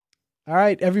All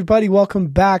right, everybody, welcome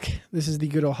back. This is the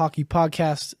Good Old Hockey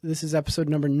Podcast. This is episode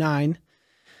number 9.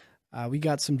 We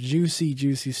got some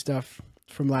juicy stuff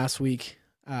from last week.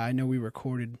 I know we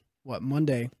recorded,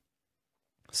 Monday?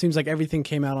 Seems like everything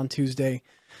came out on Tuesday.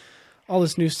 All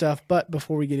this new stuff. But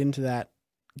before we get into that,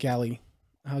 Gally,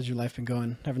 how's your life been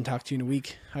going? Haven't talked to you in a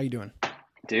week. How you doing?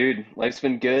 Dude, life's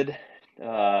been good.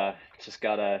 Just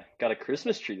got a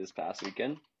Christmas tree this past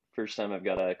weekend. First time I've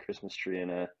got a Christmas tree in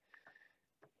a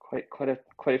quite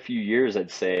a few years,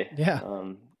 I'd say. Yeah.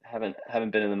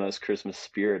 Haven't been in the most Christmas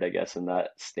spirit, I guess, in that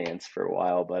stance for a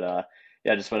while. But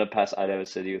yeah, I just went up past Idaho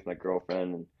City with my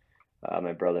girlfriend and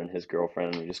my brother and his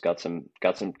girlfriend. We just got some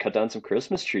cut down some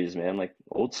Christmas trees, man, like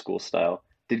old school style.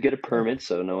 Did get a Cool. permit,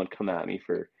 so no one come at me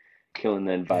for killing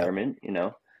the Yeah. environment, you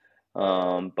know.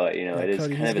 But Yeah, it is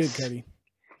Cody, kind he's of a good, Cody.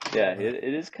 yeah, But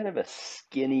it is kind of a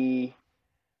skinny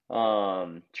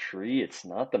tree. It's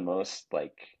not the most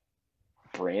like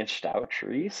branched out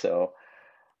tree, so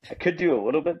I could do a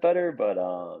little bit better, but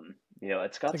it's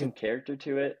it's got like some a character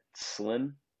to it. It's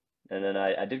slim. And then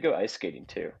I did go ice skating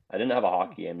too. I didn't have a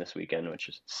hockey game this weekend, which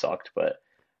just sucked, but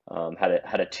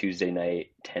had a Tuesday night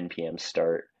 10 p.m.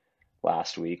 start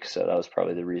last week, so that was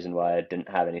probably the reason why I didn't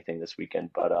have anything this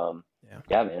weekend. But yeah.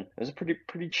 yeah, man, it was a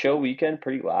pretty chill weekend,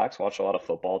 pretty lax. Watched a lot of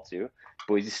football too.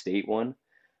 Boise State won.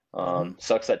 hmm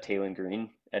Sucks that Taylon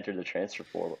Green entered the transfer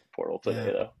portal Yeah,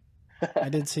 today, though. I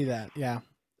did see that. Yeah.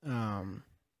 Um,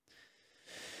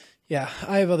 yeah,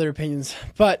 I have other opinions,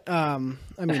 but I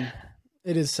mean,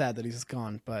 it is sad that he's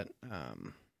gone, but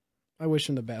I wish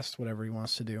him the best, whatever he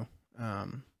wants to do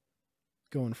um,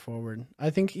 going forward.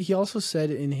 I think he also said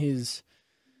in his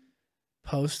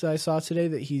post that I saw today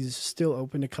that he's still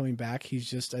open to coming back. He's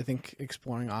just, I think,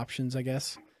 exploring options, I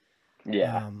guess.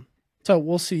 Yeah. Um, so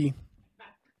we'll see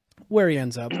where he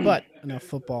ends up, but enough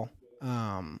football.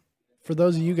 For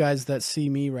those of you guys that see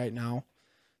me right now,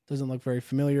 doesn't look very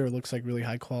familiar. It looks like really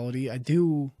high quality. I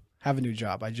do have a new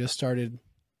job. I just started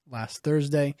last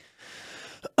Thursday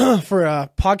for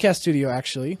a podcast studio,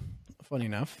 actually, funny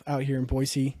enough, out here in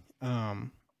Boise,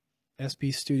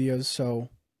 SB Studios. So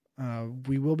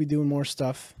we will be doing more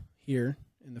stuff here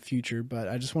in the future, but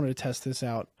I just wanted to test this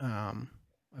out.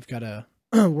 I've got to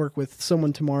work with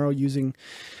someone tomorrow using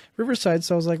Riverside,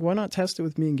 so I was like, why not test it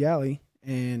with me and Gally?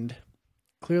 And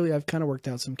clearly I've kind of worked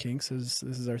out some kinks as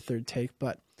this is our third take,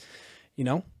 but you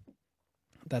know,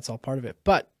 that's all part of it.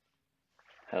 But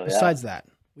Hell yeah. besides that,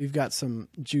 we've got some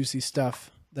juicy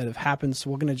stuff that have happened, so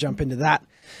we're going to jump into that.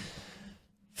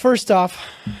 First off,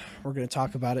 we're going to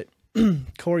talk about it.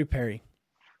 Corey Perry.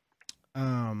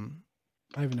 I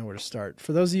don't even know where to start.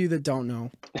 For those of you that don't know,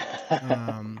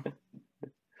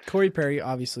 Corey Perry,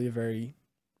 obviously a very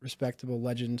respectable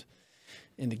legend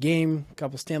in the game, a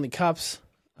couple Stanley Cups,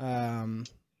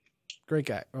 great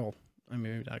guy. Oh, I mean,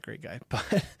 maybe not a great guy,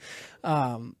 but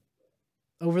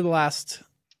over the last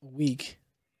week,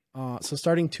 so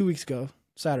starting 2 weeks ago,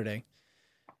 Saturday,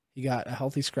 he got a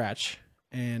healthy scratch,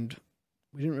 and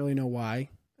we didn't really know why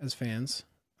as fans.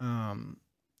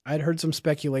 I'd heard some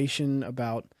speculation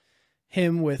about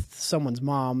him with someone's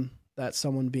mom, that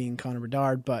someone being Connor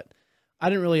Bedard, but I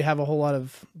didn't really have a whole lot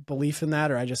of belief in that,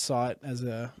 or I just saw it as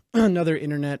another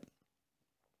internet,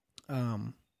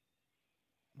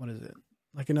 what is it?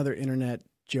 Like another internet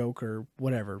joke or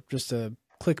whatever, just a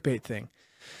clickbait thing.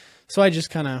 So I just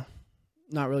kind of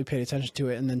not really paid attention to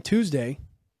it. And then Tuesday,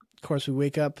 of course, we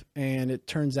wake up and it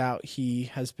turns out he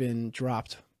has been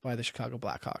dropped by the Chicago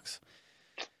Blackhawks.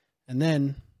 And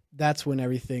then that's when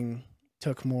everything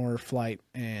took more flight.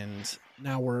 And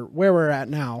now we're where we're at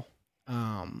now.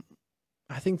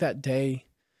 I think that day,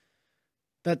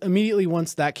 that immediately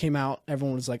once that came out,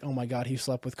 everyone was like, oh my God, he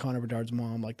slept with Connor Bedard's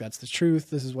mom. Like, that's the truth.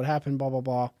 This is what happened, blah, blah,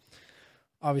 blah.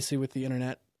 Obviously, with the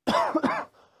internet,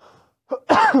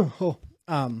 oh,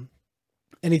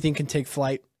 anything can take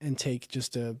flight and take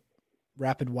just a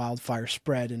rapid wildfire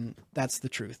spread, and that's the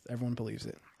truth. Everyone believes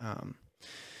it.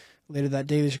 Later that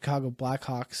day, the Chicago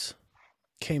Blackhawks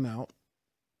came out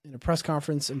in a press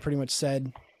conference and pretty much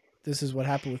said, this is what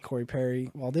happened with Corey Perry.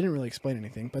 Well, they didn't really explain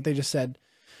anything, but they just said,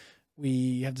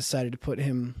 we have decided to put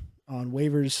him on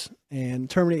waivers and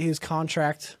terminate his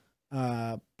contract,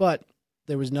 but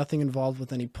there was nothing involved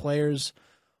with any players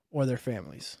or their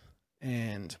families.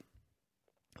 And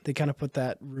they kind of put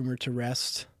that rumor to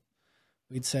rest,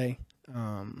 we'd say.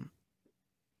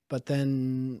 But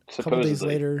then a couple days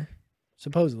Supposedly. later,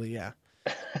 supposedly, yeah.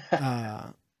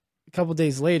 A couple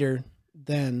days later,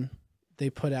 then they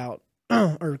put out,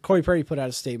 or Corey Perry put out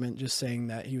a statement just saying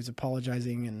that he was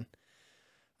apologizing, and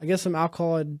I guess some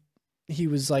alcohol he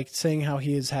was like saying how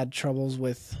he has had troubles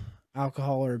with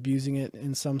alcohol or abusing it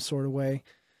in some sort of way.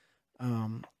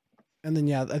 And then,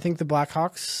 yeah, I think the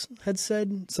Blackhawks had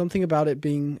said something about it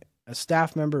being a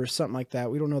staff member or something like that.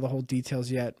 We don't know the whole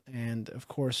details yet. And of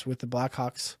course, with the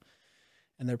Blackhawks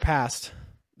and their past,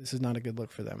 this is not a good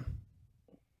look for them.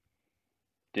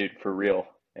 Dude, for real.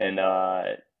 And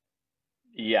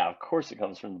yeah, of course it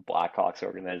comes from the Blackhawks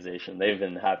organization. They've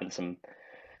been having some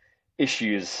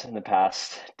issues in the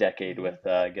past decade Mm-hmm.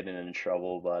 with getting in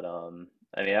trouble, but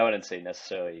I mean, I wouldn't say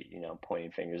necessarily,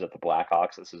 pointing fingers at the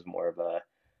Blackhawks. This is more of a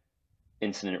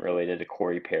incident related to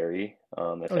Corey Perry, if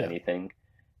Oh, yeah. anything.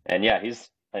 And yeah,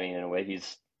 I mean, in a way,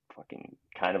 he's fucking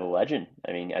kind of a legend.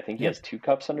 I mean, I think he Yeah. has two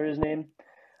cups under his name.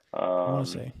 I want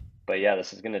to Um, say, but yeah,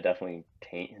 this is going to definitely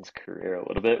taint his career a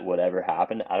little bit, whatever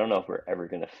happened. I don't know if we're ever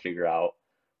going to figure out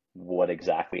what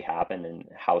exactly happened and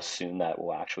how soon that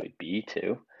will actually be,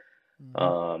 too.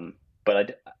 mm-hmm.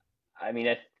 But I mean,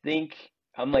 I think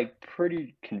I'm like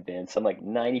pretty convinced. I'm like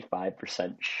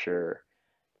 95% sure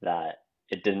that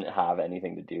it didn't have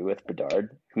anything to do with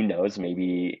Bedard. Who knows?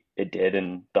 Maybe it did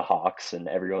in the Hawks, and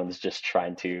everyone's just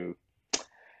trying to,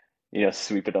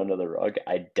 sweep it under the rug.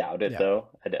 I doubt it, Yeah. though.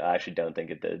 I actually don't think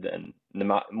it did. And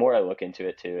the more I look into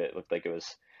it, too, it looked like it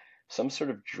was some sort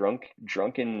of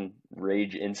drunken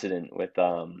rage incident with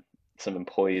some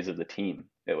employees of the team.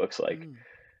 It looks like, Mm.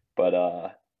 but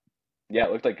yeah,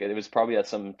 it looked like it was probably at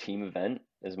some team event,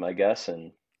 is my guess,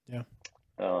 and Yeah.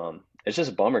 it's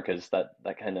just a bummer because that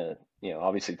kind of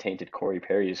obviously tainted Corey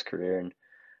Perry's career, and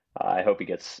I hope he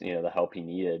gets the help he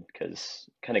needed because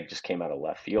kind of just came out of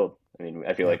left field. I mean,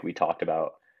 I feel Yeah. like we talked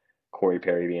about Corey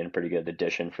Perry being a pretty good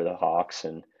addition for the Hawks,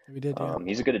 and We did. Yeah.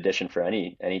 he's a good addition for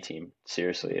any team.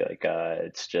 Seriously, like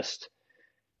it's just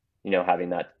having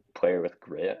that player with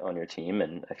grit on your team,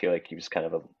 and I feel like he was kind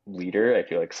of a leader. I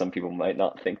feel like some people might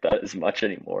not think that as much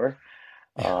anymore.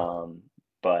 Yeah.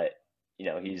 But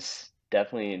he's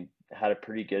definitely had a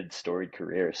pretty good storied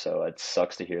career, so it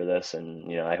sucks to hear this,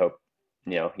 and I hope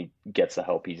he gets the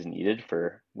help he's needed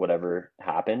for whatever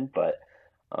happened. But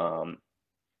um,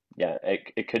 yeah,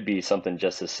 it could be something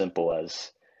just as simple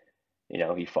as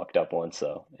he fucked up once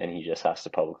though, and he just has to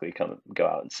publicly go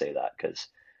out and say that because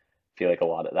I feel like a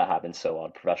lot of that happens to a lot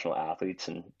of professional athletes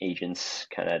and agents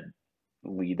kind of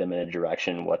lead them in a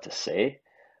direction what to say.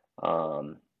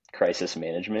 Um, Crisis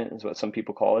management is what some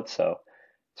people call it. So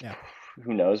Yeah.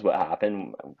 who knows what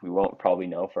happened? We won't probably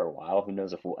know for a while. Who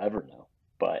knows if we'll ever know?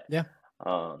 But Yeah.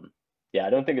 um, yeah, I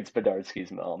don't think it's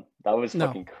Bedarski's mom. That was No.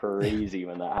 fucking crazy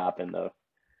when that happened, though,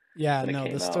 Yeah. when it No. The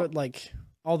came story, out. like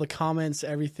all the comments,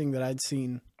 everything that I'd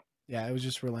seen. Yeah, it was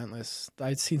just relentless.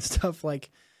 I'd seen stuff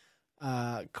like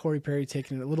Corey Perry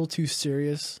taking it a little too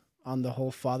serious on the whole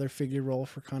father figure role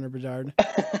for Connor Bedard.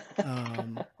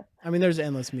 I mean, there's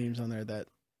endless memes on there that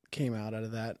came out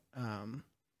of that,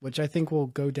 which I think will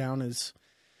go down as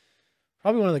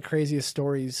probably one of the craziest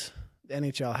stories the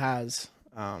NHL has.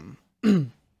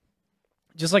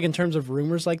 Just like in terms of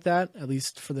rumors like that, at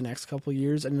least for the next couple of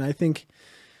years. And I think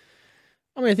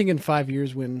in 5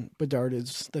 years when Bedard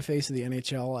is the face of the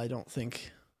NHL, I don't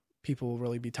think people will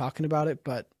really be talking about it.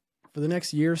 But for the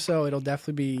next year or so, it'll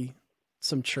definitely be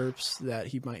some chirps that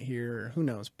he might hear, or who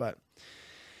knows. But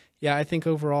yeah, I think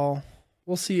overall,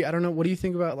 we'll see. I don't know. What do you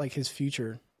think about like his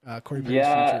future, Corey Perry's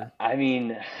Yeah, future? I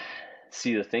mean,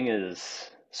 see, the thing is,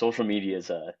 social media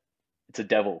is it's a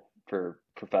devil for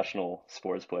professional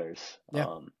sports players.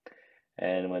 Yeah,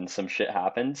 And when some shit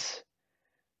happens,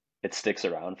 it sticks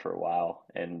around for a while,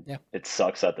 and yeah, it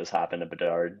sucks that this happened to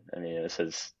Bedard. I mean,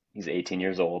 he's 18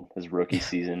 years old, his rookie yeah,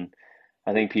 season.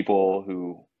 I think people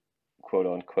who quote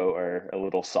unquote are a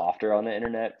little softer on the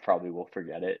internet probably will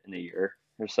forget it in a year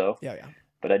or so. yeah, yeah,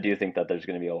 But I do think that there's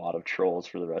going to be a lot of trolls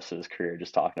for the rest of his career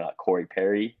just talking about Corey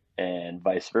Perry and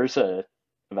vice versa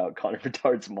about Connor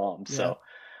Bedard's mom. yeah. So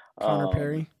Connor um,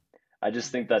 Perry. I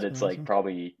just think that That's it's what I like said.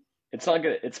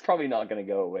 it's probably not gonna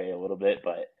go away a little bit,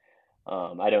 but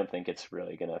I don't think it's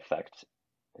really gonna affect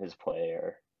his play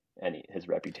or his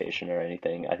reputation or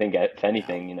anything. I think if Yeah,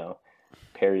 anything,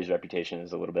 Perry's reputation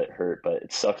is a little bit hurt, but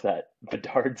it sucks that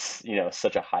Bedard's,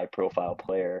 such a high profile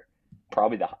player,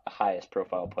 probably the highest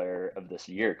profile player of this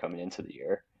year coming into the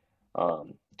year,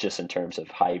 just in terms of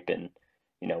hype and,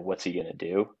 what's he gonna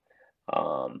do?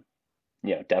 Um,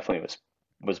 definitely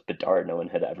was Bedard. No one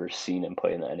had ever seen him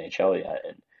play in the NHL yet,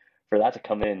 and for that to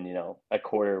come in, a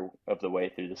quarter of the way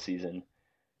through the season,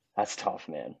 that's tough,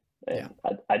 man. yeah,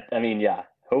 And I mean, yeah,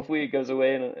 hopefully it goes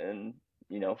away in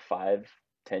 5,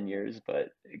 10 years, but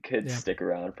it could yeah, stick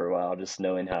around for a while. Just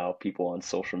knowing how people on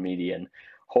social media and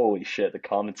holy shit, the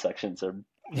comment sections are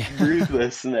yeah,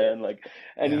 ruthless, man. Like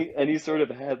yeah. any sort of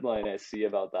headline I see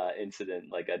about that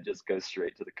incident, like I just go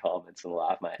straight to the comments and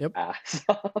laugh my Yep. ass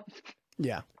off.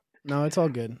 Yeah. No, it's all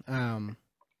good.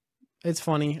 It's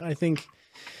funny. I think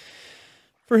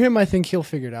for him, I think he'll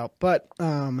figure it out. But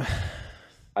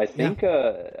I yeah, think,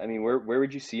 I mean, where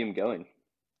would you see him going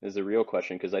is the real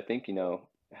question. Because I think,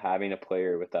 having a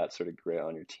player with that sort of grit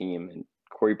on your team, and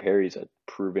Corey Perry's a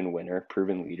proven winner,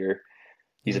 proven leader.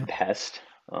 He's a yeah, pest.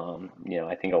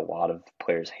 I think a lot of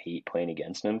players hate playing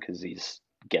against him because he's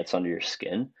gets under your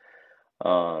skin.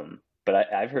 But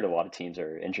I've heard a lot of teams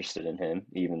are interested in him,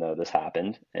 even though this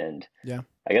happened. And yeah.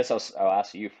 I guess I'll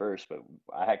ask you first, but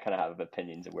I kind of have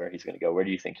opinions of where he's going to go. Where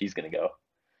do you think he's going to go?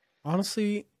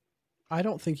 Honestly, I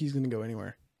don't think he's going to go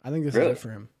anywhere. I think this is Really? it for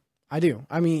him. I do.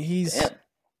 I mean, he's Damn.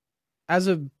 as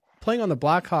a playing on the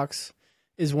Blackhawks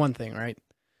is one thing, right?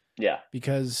 Yeah.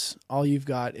 Because all you've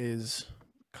got is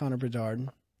Connor Bedard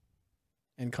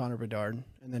and Connor Bedard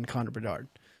and then Connor Bedard.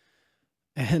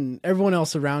 And everyone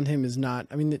else around him is not.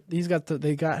 I mean,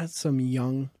 they got some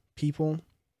young people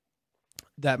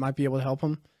that might be able to help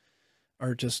him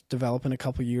or just develop in a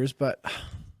couple years. But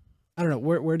I don't know.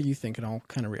 Where do you think? And I'll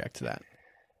kind of react to that.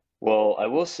 Well, I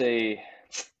will say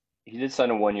he did sign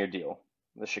a 1-year deal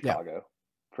with Yeah, Chicago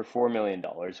for $4 million,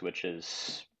 which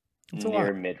is it's a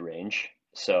near lot. mid-range.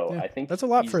 So Yeah, I think that's a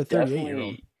lot he's for a 38-year-old.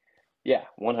 definitely, yeah,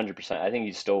 100%. I think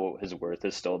he's still his worth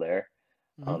is still there.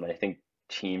 Mm-hmm. And I think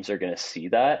teams are going to see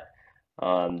that.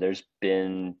 There's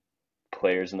been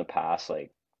players in the past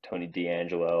like Tony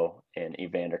DeAngelo and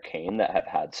Evander Kane that have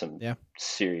had some Yeah,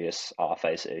 serious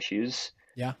off-ice issues.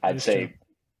 yeah, that I'd is true. say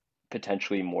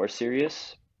potentially more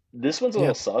serious. This one's a Yeah,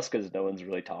 little sus because no one's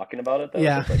really talking about it though. So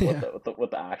yeah, it's like yeah,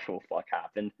 what the actual fuck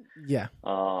happened. yeah,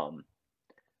 Um,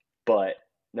 but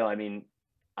no, I mean,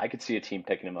 I could see a team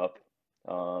picking him up.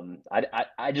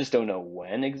 I just don't know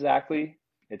when exactly.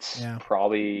 It's yeah,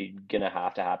 probably gonna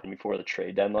have to happen before the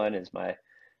trade deadline, is my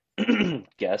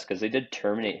guess, because they did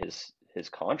terminate his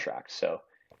contract. So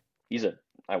he's a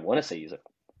I want to say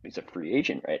he's a free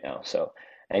agent right now. So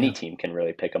any yeah, team can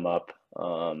really pick him up.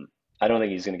 I don't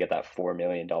think he's gonna get that $4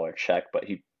 million check, but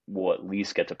he will at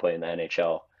least get to play in the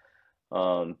NHL.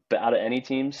 But out of any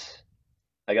teams,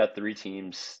 I got three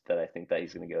teams that I think that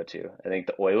he's going to go to. I think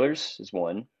the Oilers is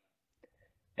one,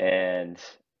 and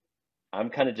I'm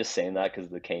kind of just saying that because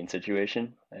of the Kane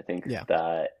situation. I think yeah,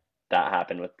 that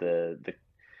happened with the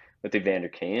Evander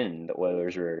Kane, and the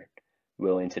Oilers were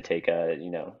willing to take a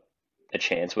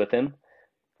chance with him,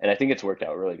 and I think it's worked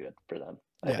out really good for them.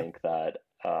 I yeah, think that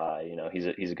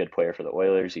he's a good player for the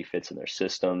Oilers. He fits in their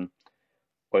system.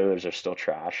 Oilers are still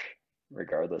trash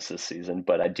regardless this season,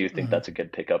 but I do think mm-hmm. that's a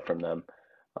good pickup from them.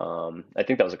 I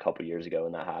think that was a couple years ago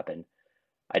when that happened.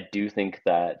 I do think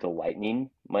that the Lightning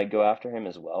might go after him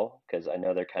as well because I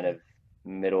know they're kind Yeah, of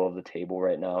middle of the table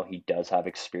right now. He does have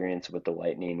experience with the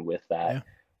Lightning, yeah,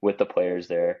 with the players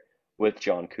there, with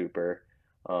John Cooper.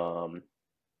 Um,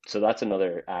 so that's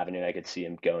another avenue I could see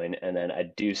him going. And then I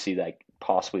do see like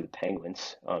possibly the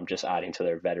Penguins, just adding to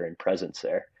their veteran presence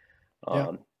there. yeah,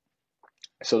 Um,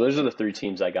 so those are the three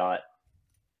teams I got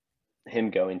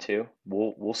him going to.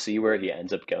 We'll see where he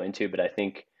ends up going to, but I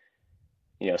think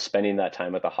spending that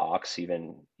time with the Hawks,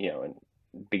 even in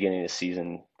beginning of the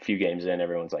season, few games in,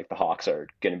 everyone's like the Hawks are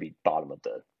going to be bottom of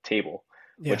the table,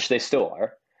 yeah, which they still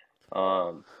are.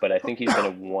 But I think he's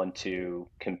going to want to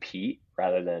compete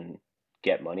rather than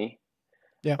get money.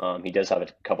 yeah, He does have a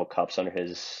couple cups under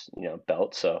his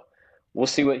belt, so we'll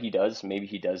see what he does. Maybe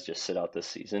he does just sit out this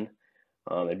season.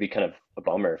 It'd be kind of a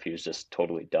bummer if he was just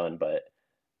totally done, but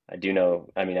I do know.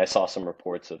 I mean, I saw some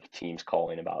reports of teams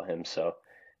calling about him, so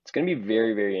it's going to be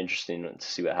very, very interesting to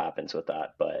see what happens with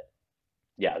that. But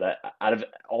yeah, that out of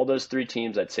all those three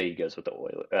teams, I'd say he goes with the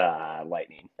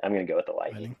Lightning. I'm going to go with the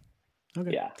Lightning. Lightning.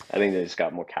 Okay. Yeah, I think they just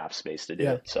got more cap space to do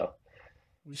Yeah, it. So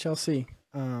we shall see.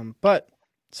 But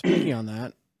speaking on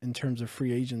that, in terms of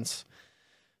free agents,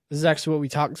 this is actually what we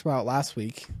talked about last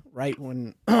week, right?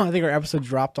 When I think our episode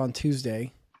dropped on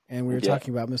Tuesday, and we were yeah,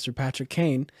 talking about Mr. Patrick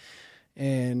Kane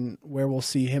and where we'll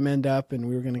see him end up. And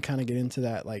we were going to kind of get into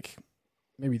that, like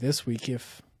maybe this week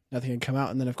if nothing had come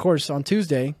out. And then, of course, on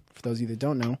Tuesday, for those of you that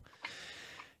don't know,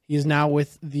 he is now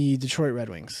with the Detroit Red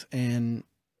Wings. And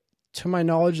to my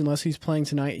knowledge, unless he's playing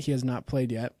tonight, he has not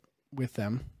played yet with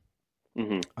them.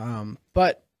 hmm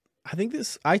But I think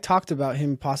I talked about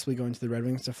him possibly going to the Red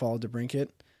Wings to follow DeBrincat.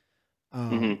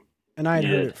 hmm And I had you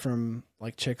heard did. it from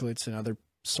like Chicklets and other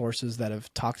sources that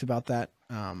have talked about that.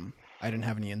 I didn't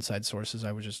have any inside sources.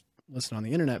 I was just listening on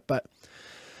the internet. But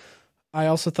I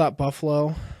also thought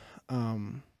Buffalo.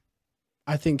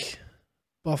 I think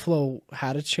Buffalo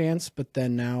had a chance, but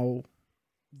then now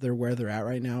they're where they're at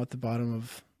right now at the bottom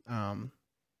of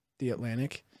the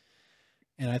Atlantic.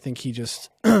 And I think he just,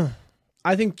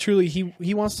 I think truly he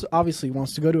obviously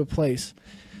wants to go to a place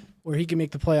where he can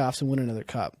make the playoffs and win another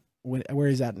cup. where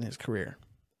he's at in his career.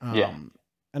 Yeah.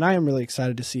 And I am really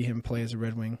excited to see him play as a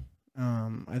Red Wing.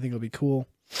 I think it'll be cool.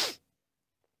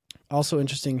 Also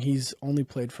interesting, he's only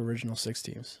played for original 6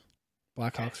 teams: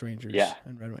 Blackhawks, Rangers, Yeah.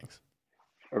 and Red Wings.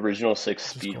 Original 6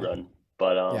 Which is speed cool. run.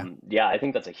 But Yeah. yeah, I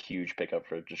think that's a huge pickup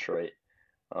for Detroit.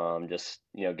 Just,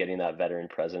 getting that veteran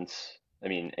presence. I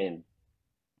mean, and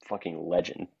fucking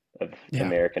legend of Yeah.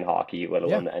 American hockey, let Yeah.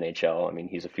 alone the NHL. I mean,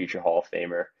 he's a future Hall of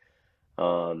Famer.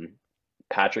 Um,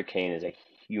 Patrick Kane is a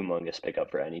humongous pickup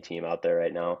for any team out there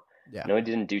right now. Yeah. I know he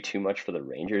didn't do too much for the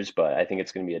Rangers, but I think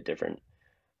it's going to be a different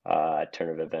turn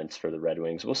of events for the Red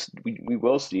Wings. We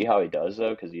will see how he does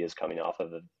though, because he is coming off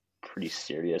of a pretty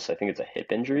serious, I think it's a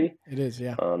hip injury, It is,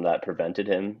 yeah. that prevented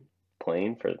him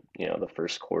playing for the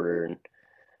first quarter and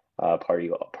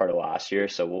part of last year.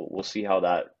 So we'll see how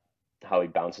he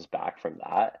bounces back from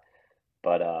that.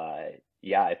 But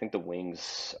yeah, I think the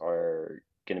Wings are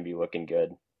going to be looking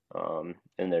good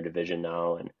in their division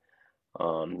now, and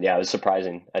yeah, it was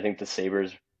surprising. I think the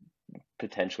Sabres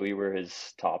potentially were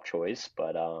his top choice,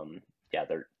 but yeah,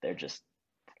 they're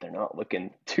not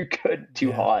looking too good, too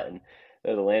Yeah. hot, and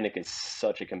the Atlantic is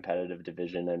such a competitive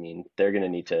division. I mean, they're going to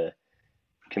need to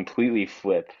completely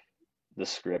flip the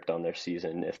script on their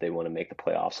season if they want to make the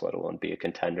playoffs, let alone be a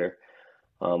contender.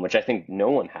 Which I think no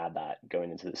one had that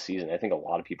going into the season. I think a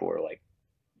lot of people were like,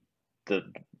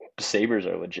 the Sabres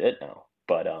are legit now,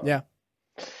 but Yeah.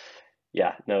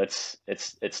 yeah, no, it's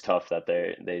tough that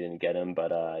they didn't get him,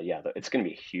 but yeah, it's going to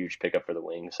be a huge pickup for the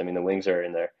Wings. I mean, the Wings are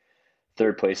in their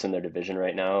third place in their division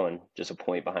right now, and just a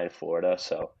point behind Florida.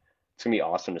 So it's gonna be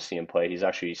awesome to see him play. He's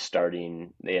actually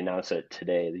starting. They announced it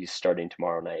today. He's starting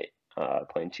tomorrow night,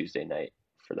 playing Tuesday night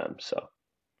for them. So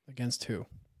Against who?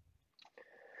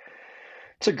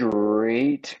 it's a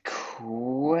great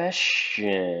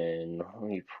question. Let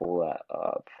me pull that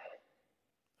up.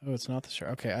 Oh, it's not the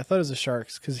Sharks. Okay, I thought it was the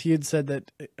Sharks because he had said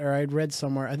that, or I'd read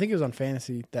somewhere. I think it was on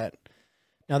Fantasy that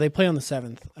now they play on the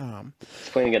 7th. It's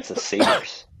playing against the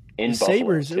Sabres in The Buffalo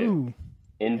Sabres. too. Ooh,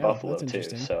 In yeah, Buffalo that's too.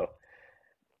 interesting. So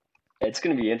it's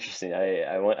going to be interesting.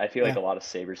 I feel like Yeah. a lot of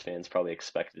Sabres fans probably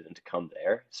expected him to come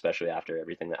there, especially after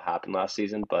everything that happened last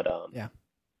season. But Yeah.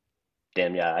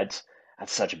 damn, yeah, that's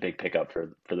such a big pickup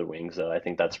for the Wings, though. I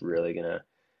think that's really gonna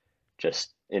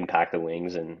just impact the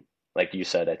Wings, and like you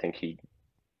said, I think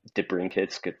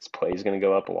DeBrincat's play is gonna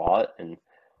go up a lot, and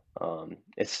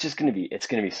it's gonna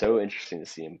be so interesting to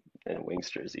see him in a Wings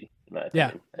jersey, in my Yeah.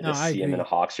 opinion. I No, just I see him in a agree.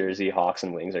 Hawks jersey. Hawks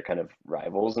and Wings are kind of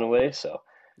rivals in a way, so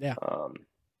Yeah. um,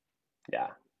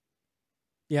 yeah,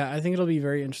 Yeah, I think it'll be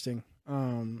very interesting.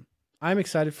 I'm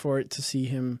excited for it to see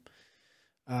him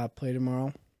play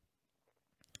tomorrow.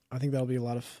 I think that'll be a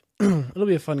lot of it'll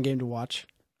be a fun game to watch.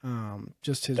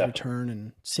 Just his definitely. return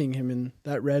and seeing him in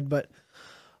that red. But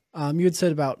you had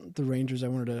said about the Rangers. I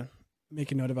wanted to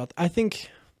make a note about that. I think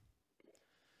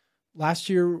last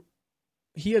year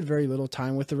he had very little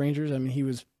time with the Rangers. I mean, he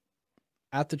was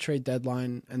at the trade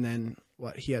deadline, and then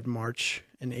he had March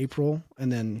and April,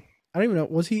 and then I don't even know,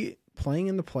 was he playing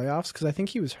in the playoffs? Because I think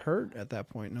he was hurt at that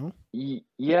point. No.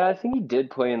 Yeah, I think he did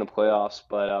play in the playoffs,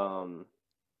 but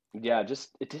yeah,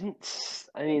 just it didn't.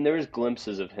 I mean, there was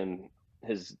glimpses of him,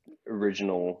 his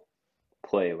original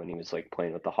play when he was like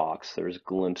playing with the Hawks. There was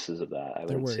glimpses of that. I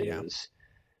There wouldn't were, say it yeah. was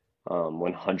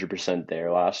 100%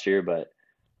 there last year, but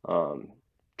um,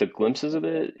 the glimpses of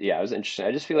it, yeah, it was interesting.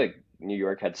 I just feel like New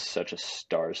York had such a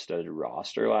star-studded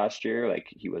roster last year, like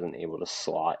he wasn't able to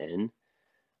slot in.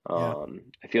 Yeah.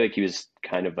 I feel like he was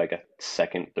kind of like a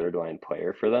second, third line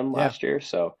player for them Yeah. last year.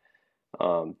 So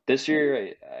this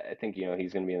year, I think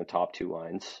he's going to be in the top two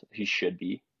lines. He should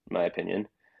be, in my opinion.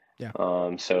 Yeah.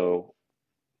 So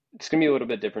it's going to be a little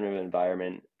bit different of an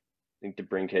environment. I think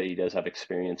DeBrincat he does have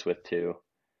experience with too.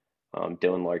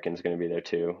 Dylan Larkin's going to be there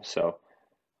too. So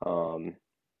um,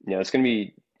 it's going to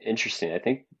be interesting. I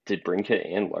think DeBrincat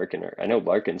and Larkin are. I know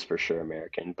Larkin's for sure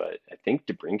American, but I think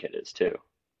DeBrincat is too.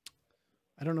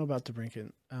 I don't know about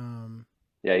DeBrincat.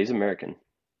 Yeah, he's American.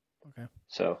 Okay.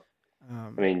 So I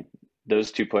Um, mean,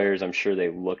 those two players, I'm sure they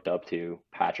looked up to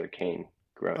Patrick Kane.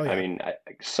 oh I yeah. mean,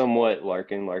 somewhat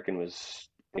Larkin. Larkin was,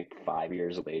 I think, 5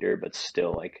 years later, but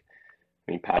still, like,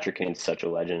 I mean, Patrick Kane's such a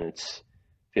legend.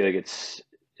 I feel like it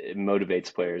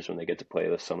motivates players when they get to play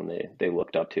with someone they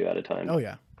looked up to at a time. Oh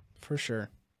yeah. For sure.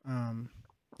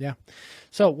 Yeah.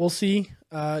 So we'll see.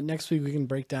 Next week we can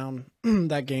break down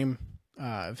that game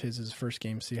of his first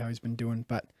game, see how he's been doing.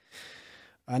 But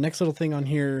next little thing on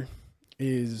here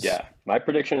is Yeah, my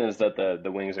prediction is that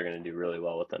the Wings are going to do really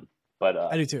well with them. But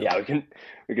I do too. yeah,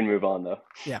 we can move on though.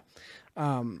 Yeah.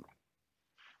 Um,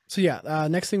 so yeah,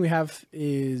 next thing we have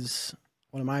is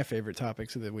one of my favorite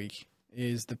topics of the week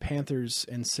is the Panthers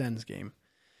and Sens game.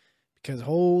 because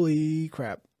holy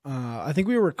crap. I think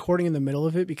we were recording in the middle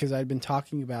of it because I'd been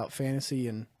talking about fantasy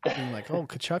and being like, oh,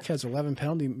 Kachuk has 11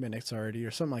 penalty minutes already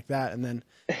or something like that. And then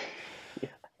Yeah.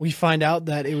 we find out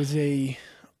that it was a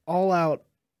all out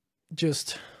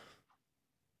just,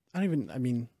 I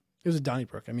mean, it was a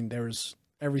Donnybrook. I mean, there was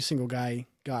every single guy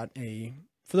got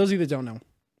for those of you that don't know,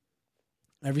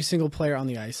 every single player on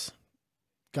the ice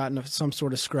got in some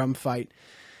sort of scrum fight.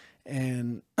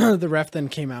 And the ref then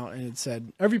came out and it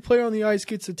said, every player on the ice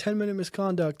gets a 10-minute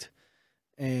misconduct.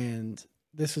 And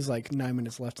this was like 9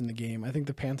 minutes left in the game. I think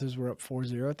the Panthers were up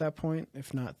 4-0 at that point,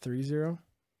 if not 3-0.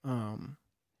 Yeah,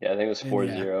 I think it was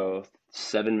 4-0, yeah.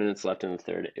 7 minutes left in the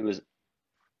third. It was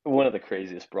one of the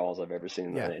craziest brawls I've ever seen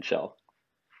in the Yeah. NHL.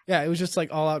 Yeah, it was just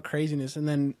like all out craziness. And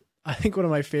then I think one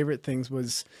of my favorite things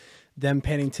was them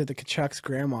panning to the Kachuk's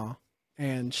grandma.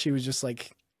 And she was just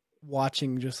like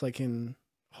watching just like in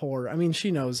horror. I mean,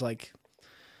 she knows like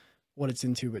what it's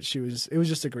into, but it was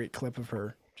just a great clip of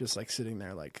her just like sitting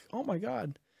there like, oh my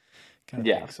God, kind of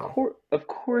Yeah, thing. So of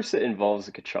course it involves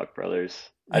the Kachuk brothers.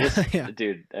 I just, yeah,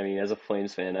 dude, I mean, as a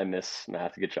Flames fan, I miss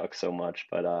Matthew Kachuk so much,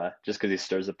 but just because he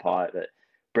stirs the pot, but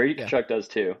Brady yeah, Kachuk does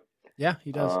too. yeah,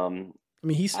 he does. Um, I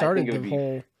mean, he I think started it would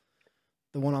be,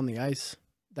 the one on the ice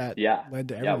that yeah, led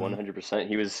to yeah, everything. 100%.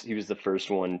 He was the first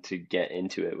one to get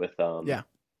into it with Yeah,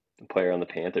 a player on the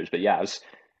Panthers. But yeah, it was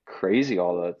crazy.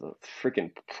 All the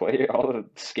freaking player, all the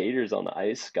skaters on the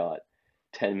ice got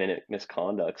 10-minute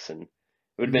misconducts, and it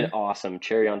would have hmm been awesome.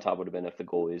 Cherry on top would have been if the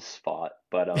goalies fought.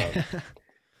 But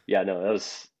yeah, no,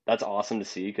 that's awesome to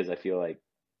see because I feel like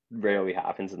rarely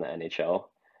happens in the NHL.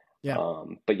 yeah,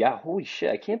 But yeah, holy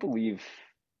shit, I can't believe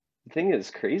the thing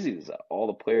that's crazy is that all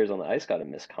the players on the ice got a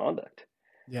misconduct.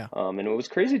 yeah, And what was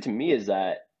crazy to me is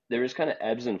that there was kind of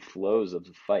ebbs and flows of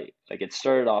the fight. Like it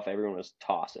started off, everyone was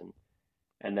tossing,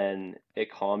 and then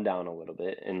it calmed down a little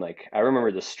bit. And like I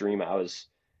remember the stream I was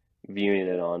viewing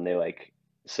it on, they like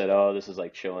said, "Oh, this is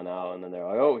like chilling out," and then they're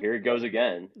like, "Oh, here it goes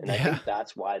again." And I yeah, think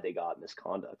that's why they got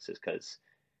misconducts is because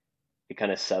it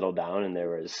kind of settled down and there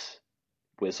was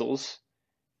whistles,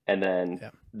 and then yeah,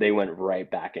 they went right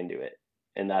back into it.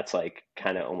 And that's like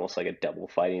kind of almost like a double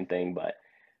fighting thing, but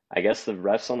I guess the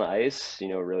refs on the ice,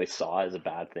 really saw it as a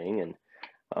bad thing.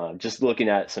 And just looking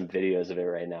at some videos of it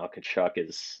right now, Kachuk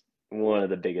is one of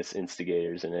the biggest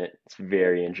instigators in it. It's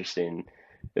very interesting.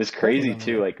 It was both of crazy them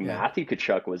too. are. Like Yeah, Matthew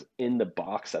Kachuk was in the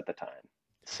box at the time.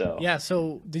 So yeah.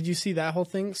 So did you see that whole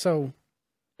thing? So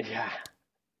yeah,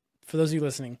 for those of you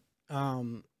listening,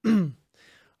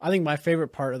 I think my favorite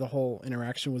part of the whole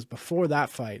interaction was before that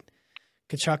fight.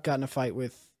 Kachuk got in a fight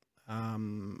with,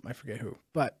 I forget who,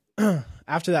 but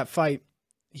after that fight,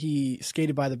 he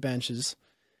skated by the benches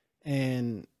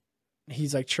and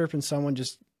he's like chirping someone,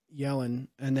 just yelling,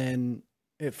 and then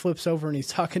it flips over and he's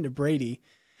talking to Brady,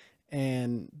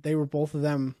 and both of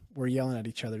them were yelling at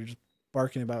each other, just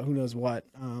barking about who knows what.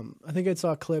 I think I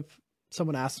saw a clip.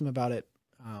 Someone asked him about it,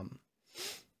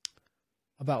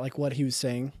 about like what he was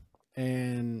saying,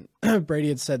 and Brady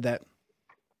had said that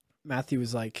Matthew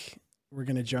was like, "We're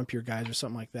gonna jump your guys" or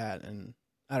something like that, and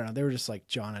I don't know. They were just like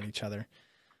jawing at each other.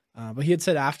 But he had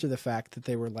said after the fact that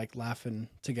they were like laughing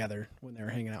together when they were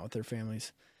hanging out with their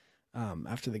families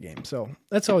after the game. So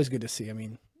that's always good to see. I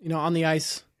mean, on the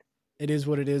ice, it is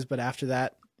what it is. But after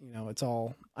that, it's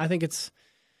all. I think it's.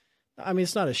 I mean,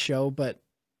 it's not a show, but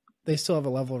they still have a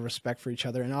level of respect for each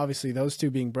other. And obviously, those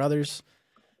two being brothers,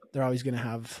 they're always going to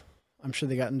have. I'm sure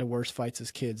they got into worse fights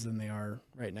as kids than they are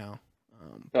right now.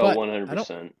 oh, But I don't. 100%. I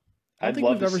don't I'd think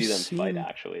love we've to ever see them fight seen.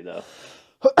 actually, though.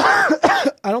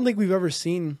 I don't think we've ever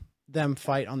seen them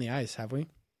fight on the ice, have we?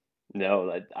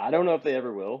 No, I don't know if they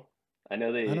ever will. I know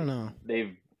I don't know.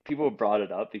 they've people have brought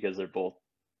it up because they're both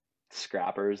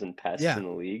scrappers and pests Yeah, in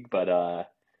the league, but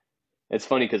it's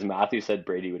funny because Matthew said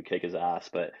Brady would kick his ass,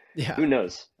 but yeah. who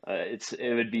knows?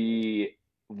 It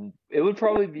would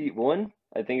probably be one.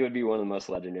 I think it would be one of the most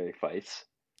legendary fights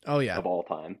Oh yeah. of all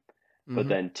time. But hmm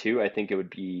then two, I think it would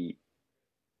be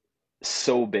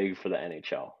so big for the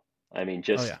NHL. I mean, Oh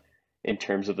just yeah. in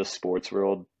terms of the sports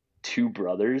world, two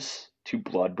brothers, two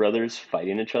blood brothers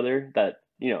fighting each other that,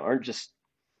 aren't just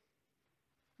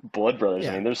blood brothers. I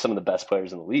Yeah. mean, there's some of the best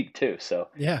players in the league too. So,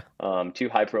 Yeah. two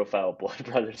high profile blood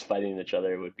brothers fighting each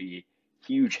other would be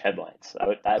huge headlines.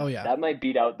 Oh yeah. That might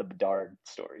beat out the Bedard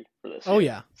story for this Oh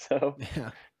year. yeah. So,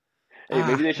 Yeah. hey,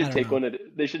 maybe they I should don't take know. one.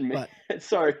 They should make. But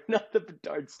Sorry, not the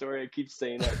Bedard story. I keep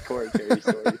saying that Corey Perry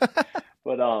story,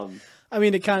 but I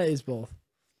mean, it kind of is both.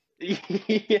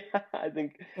 yeah,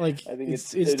 Like I think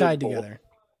it's it is tied both. together.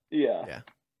 Yeah, Yeah.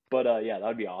 but yeah,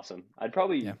 that'd be awesome.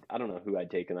 Yeah. I don't know who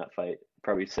I'd take in that fight.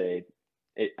 Probably say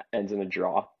it ends in a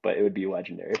draw, but it would be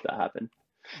legendary if that happened.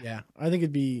 Yeah. I think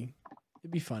it'd be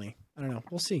It'd be funny. I don't know.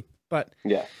 We'll see. But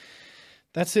Yeah.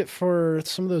 that's it for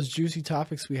some of those juicy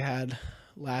topics we had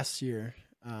last year.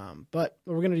 But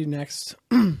what we're gonna do next.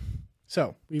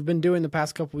 So we've been doing the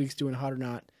past couple weeks doing hot or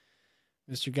not.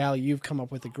 Mr. Galley, you've come up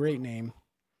with a great name.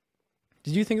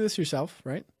 Did you think of this yourself?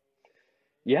 Right?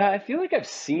 Yeah, I feel like I've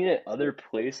seen it other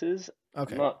places. I'm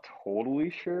Okay. not totally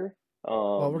sure.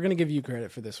 Well, we're gonna give you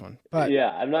credit for this one. But Yeah,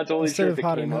 I'm not totally instead sure if of it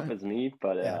hot or came up not, as me,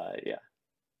 but yeah.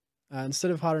 yeah.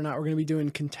 Instead of hot or not, we're gonna be doing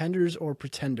contenders or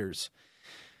pretenders.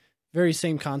 Very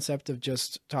same concept of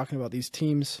just talking about these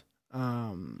teams,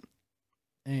 and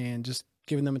just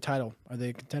giving them a title. Are they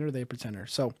a contender? Are they a pretender?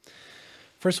 So,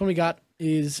 first one we got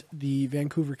is the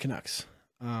Vancouver Canucks.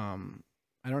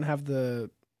 I don't have the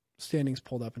standings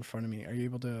pulled up in front of me. Are you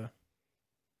able to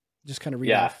just kind of read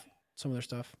Yeah. off some of their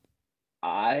stuff?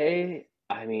 I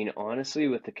mean, honestly,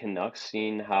 with the Canucks,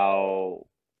 seeing how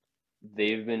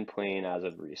they've been playing as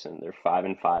of recent, they're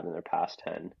 5-5 in their past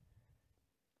 10.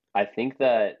 I think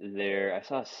that I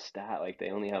saw a stat like they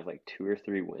only have like 2 or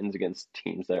 3 wins against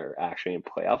teams that are actually in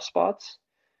playoff spots.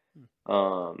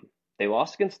 Um, they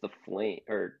lost against the Flame,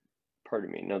 or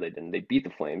pardon me, no, they didn't. They beat the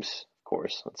Flames, of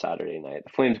course, on Saturday night. The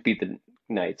Flames beat the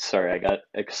Knights. Sorry, I got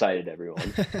excited,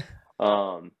 everyone.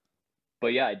 Um,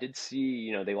 but yeah, I did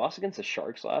see, they lost against the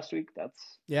Sharks last week.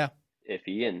 That's Yeah,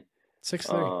 iffy, and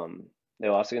 6-3. um, they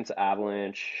lost against the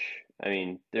Avalanche. I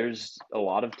mean, there's a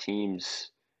lot of teams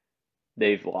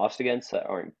they've lost against that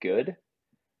aren't good.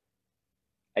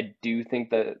 I do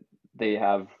think that they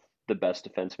have the best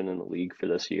defenseman in the league for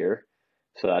this year.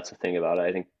 So that's the thing about it.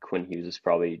 I think Quinn Hughes is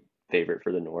probably favorite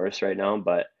for the Norris right now,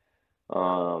 but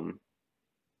um,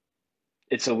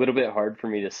 it's a little bit hard for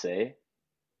me to say.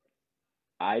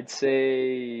 I'd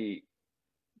say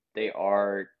they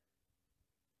are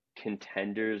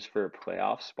contenders for a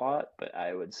playoff spot, but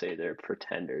I would say they're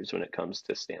pretenders when it comes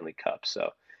to Stanley Cup. So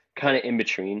kind of in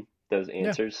between those Yeah.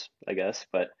 answers, I guess.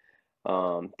 But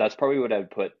that's probably what I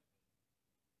would put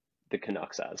the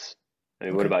Canucks as. I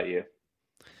mean, what Okay. about you?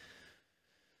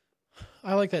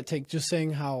 I like that take. Just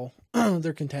saying how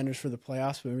they're contenders for the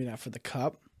playoffs, but maybe not for the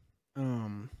cup. I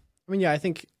mean, yeah, I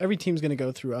think every team's going to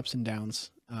go through ups and downs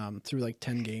through like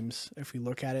 10 games if we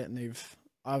look at it. And they've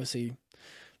obviously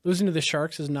losing to the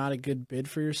Sharks is not a good bid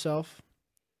for yourself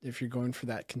if you're going for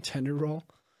that contender role.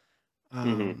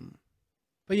 Hmm.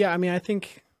 But yeah, I mean, I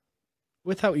think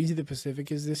with how easy the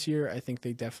Pacific is this year, I think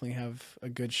they definitely have a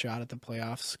good shot at the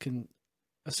playoffs.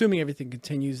 Assuming everything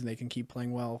continues and they can keep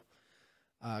playing well.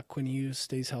 Quinn Hughes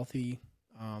stays healthy,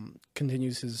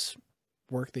 continues his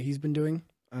work that he's been doing.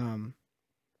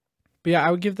 But yeah,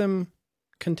 I would give them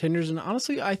contenders, and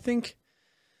honestly, I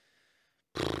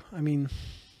mean,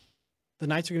 the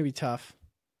Knights are going to be tough,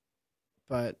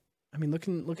 but I mean,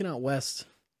 looking out west,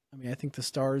 I mean, I think the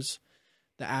Stars,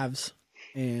 the Avs,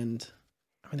 and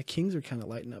I mean the Kings are kind of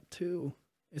lighting up too.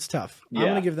 It's tough. I'm going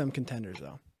to Yeah. give them contenders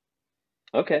though,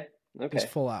 Okay. just Okay.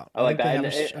 full out. I I like think they that. have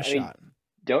And a I mean, shot.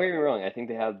 don't get me wrong. I think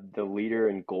they have the leader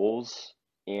in goals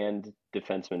and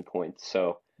defenseman points.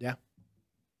 So Yeah,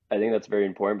 I think that's very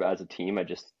important. But as a team, I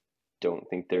just don't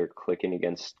think they're clicking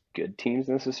against good teams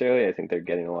necessarily. I think they're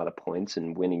getting a lot of points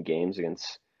and winning games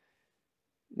against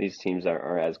these teams that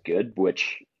aren't as good,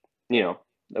 which, a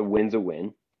win's a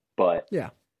win. But yeah,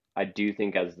 I do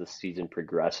think as the season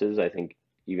progresses, I think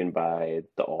even by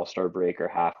the All-Star break or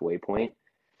halfway point,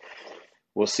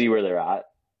 we'll see where they're at.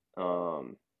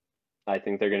 Um, I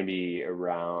think they're going to be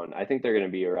around. I think they're going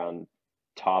to be around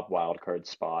top wild card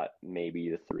spot, maybe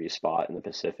the 3 spot in the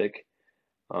Pacific.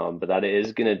 But that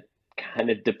is going to kind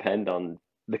of depend on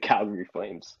the Calgary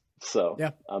Flames. So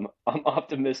yeah, I'm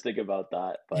optimistic about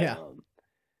that. But yeah.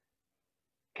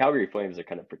 Calgary Flames are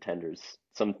kind of pretenders.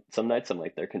 Some nights I'm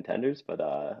like they're contenders, but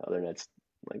other nights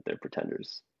like they're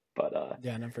pretenders. But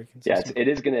Yeah, not very yeah, consistent. it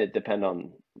is going to depend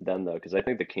on them though, because I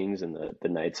think the Kings and the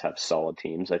Knights have solid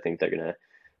teams. I think they're going to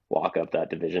lock up that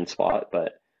division spot,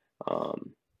 but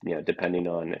um, depending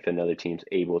on if another team's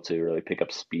able to really pick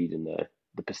up speed in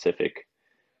the Pacific,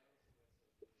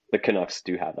 the Canucks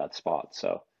do have that spot.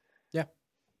 So Yeah,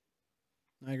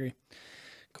 I agree.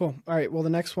 Cool. All right. Well, the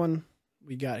next one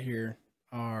we got here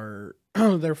are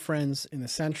their friends in the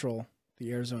Central,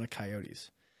 the Arizona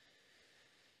Coyotes.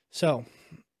 So,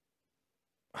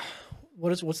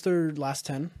 what's their last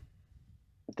 10?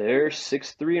 they're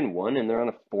 6-3-1, and they're on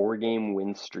a 4-game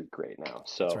win streak right now.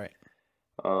 That's So right.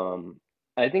 um,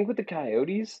 I think with the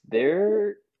Coyotes,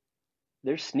 they're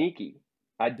sneaky.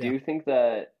 I Yeah. do think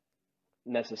that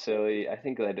necessarily, I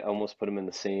think I'd almost put them in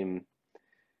the same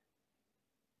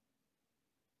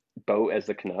boat as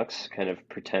the Canucks, kind of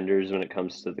pretenders when it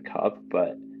comes to the cup,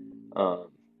 but um,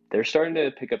 they're starting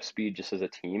to pick up speed just as a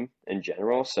team in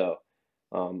general. So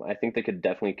I think they could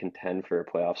definitely contend for a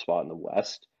playoff spot in the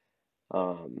West.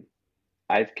 Um,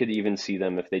 I could even see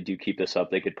them if they do keep this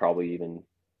up, they could probably even,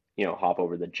 hop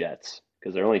over the Jets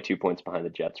because they're only 2 points behind the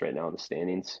Jets right now in the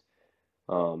standings.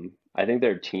 I think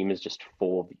their team is just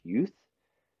full of youth,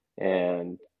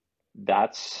 and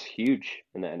that's huge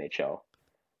in the NHL.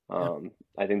 Yeah.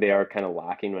 I think they are kind of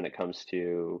lacking when it comes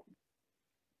to,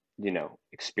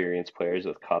 experienced players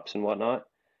with cups and whatnot.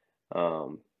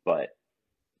 But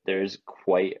there's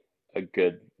quite a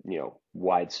good,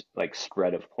 wide like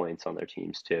spread of points on their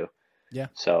teams too. Yeah.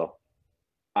 So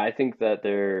I think that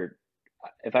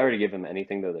if I were to give them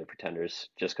anything, though, they're pretenders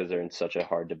just because they're in such a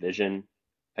hard division.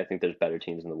 I think there's better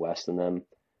teams in the West than them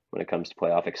when it comes to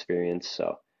playoff experience.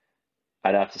 So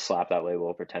I'd have to slap that label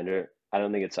of pretender. I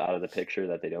don't think it's out of the picture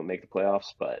that they don't make the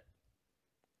playoffs, but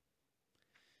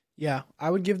Yeah. I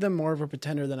would give them more of a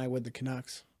pretender than I would the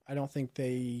Canucks. I don't think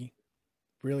they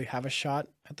really have a shot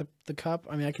at the cup.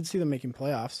 I mean, I can see them making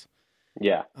playoffs.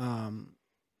 yeah, Um,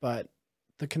 but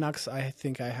the Canucks, I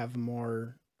think I have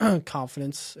more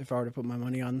confidence if I were to put my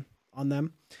money on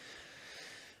them.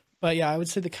 But yeah, I would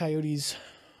say the Coyotes,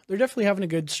 they're definitely having a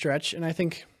good stretch, and I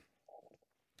think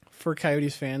for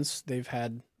Coyotes fans, they've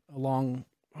had a long,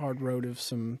 hard road of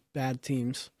some bad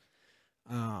teams.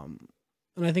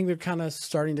 And I think they're kind of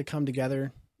starting to come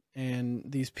together, and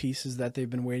these pieces that they've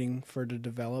been waiting for to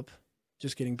develop,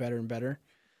 just getting better and better.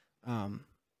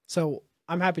 So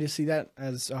I'm happy to see that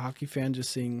as a hockey fan,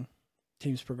 just seeing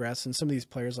teams progress, and some of these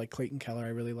players like Clayton Keller, I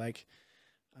really like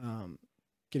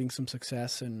getting some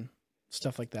success and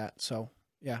stuff like that. So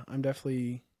yeah,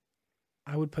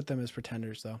 I would put them as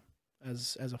pretenders though,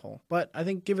 as a whole. But I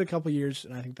think give it a couple years,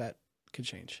 and I think that could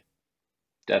change.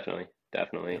 definitely,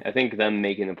 definitely. Yeah, I think them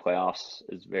making the playoffs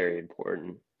is very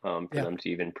important for yeah, them to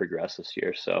even progress this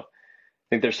year. So I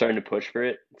think they're starting to push for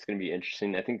it. It's going to be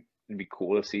interesting. I think it'd be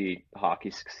cool to see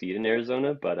hockey succeed in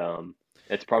Arizona, but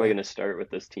it's probably yeah, going to start with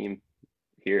this team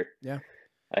here. yeah.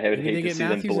 I would Maybe they hate to get see them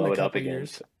Matthews in a blow it up couple again.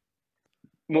 years.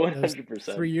 Those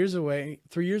 100%. 3 years away,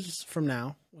 3 years from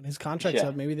now, when his contract's Yeah,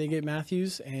 up, maybe they get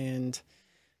Matthews and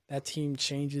that team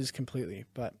changes completely.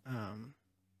 But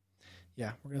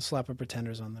yeah, we're gonna slap a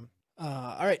pretenders on them.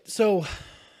 All right, so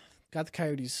got the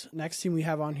Coyotes. Next team we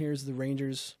have on here is the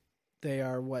Rangers. They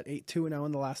are what 8-2-0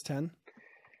 in the last 10.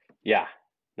 yeah.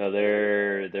 No,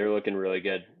 they're looking really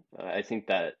good. I think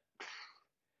that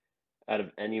out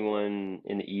of anyone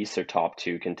in the East, they're top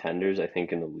two contenders. I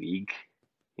think in the league,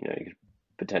 you could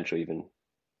potentially even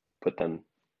put them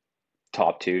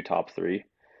top two, top three.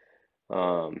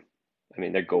 I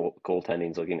mean, their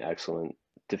goaltending's looking excellent.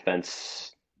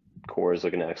 Defense core is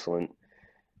looking excellent.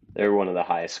 They're one of the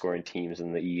highest scoring teams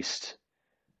in the East.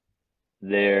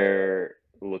 They're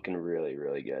looking really,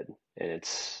 really good, and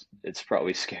it's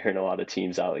probably scaring a lot of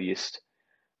teams out east.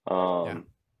 Yeah, Um,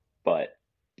 but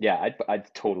yeah,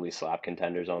 I'd totally slap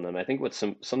contenders on them. I think what's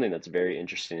something that's very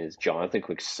interesting is Jonathan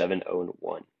Quick's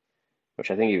 7-0-1,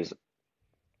 which I think he was,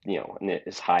 in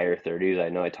his higher 30s. I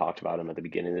know I talked about him at the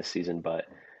beginning of the season, but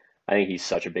I think he's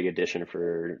such a big addition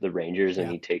for the Rangers, and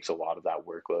yeah, he takes a lot of that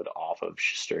workload off of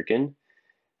Shesterkin.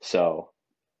 So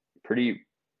pretty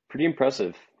pretty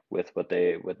impressive with what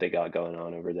they got going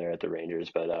on over there at the Rangers.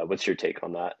 But what's your take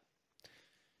on that?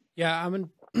 yeah. I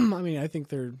mean, I think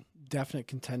they're definite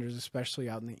contenders, especially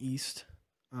out in the East.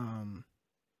 Um,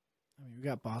 I mean, we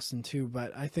got Boston too,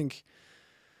 but I think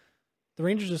the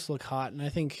Rangers just look hot, and I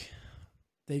think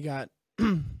they got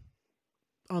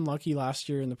unlucky last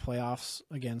year in the playoffs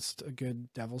against a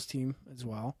good Devils team as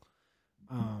well.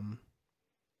 Um,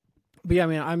 but yeah, I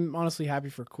mean, I'm honestly happy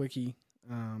for Quickie.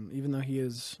 Even though he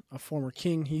is a former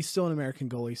King, he's still an American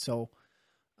goalie, so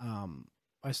um,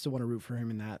 I still want to root for him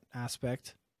in that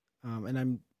aspect.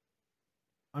 And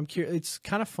I'm curious. It's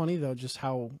kind of funny though, just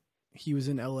how he was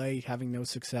in LA having no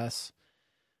success.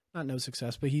 Not no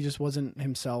success, but he just wasn't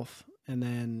himself, and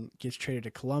then gets traded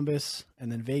to Columbus, and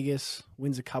then Vegas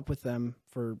wins a cup with them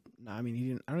for. I mean, he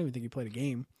didn't. I don't even think he played a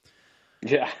game,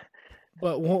 Yeah,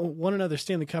 but won another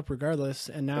Stanley Cup regardless.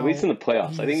 And at least in now the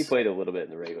playoffs. I think he he's played a little bit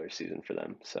in the regular season for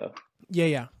them. So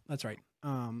yeah, that's right.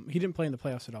 He didn't play in the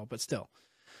playoffs at all, but still,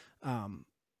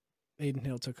 Aiden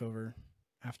Hill took over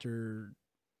after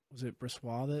was it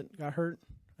Brissois that got hurt?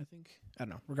 I think I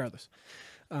don't know. Regardless,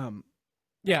 um,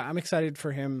 yeah, I'm excited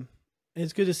for him.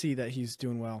 It's good to see that he's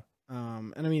doing well.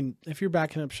 And I mean, if you're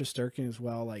backing up Shesterkin as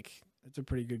well, like it's a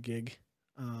pretty good gig.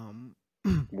 Um,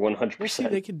 we'll see.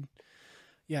 100%. They could,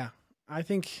 yeah. I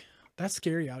think that's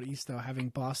scary out east though, having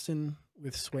Boston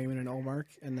with Swayman and Olmark,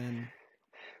 and then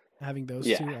having those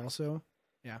Yeah, two also.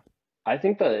 Yeah, I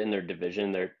think that in their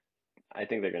division, I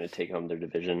think they're going to take home their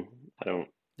division. I don't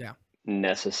yeah,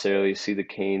 necessarily see the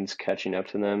Canes catching up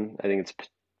to them. I think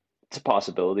it's a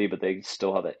possibility, but they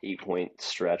still have that 8 point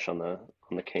stretch on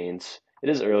the Canes. It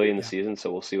is early in the Yeah. season,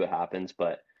 so we'll see what happens.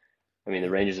 But I mean, the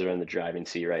Yeah. Rangers are in the driving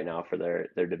seat right now for their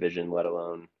division, let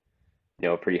alone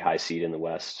a pretty high seed in the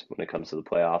West when it comes to the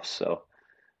playoffs. So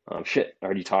shit,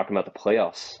 already talking about the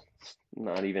playoffs. It's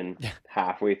not even Yeah.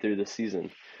 halfway through the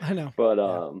season. I know. But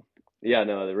Yeah. yeah,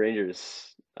 no, the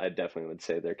Rangers, I definitely would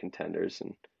say they're contenders.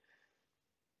 And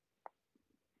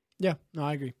Yeah. No,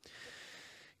 I agree.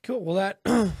 Cool. Well, that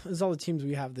is all the teams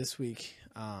we have this week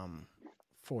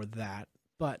for that.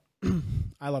 But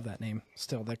I love that name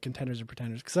still, the Contenders or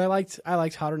Pretenders, because I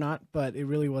liked Hot or Not, but it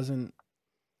really wasn't.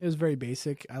 It was very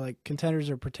basic. I like Contenders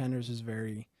or Pretenders is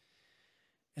very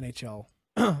NHL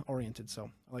oriented, so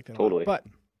I like that a lot. totally. But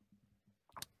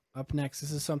up next,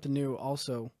 this is something new,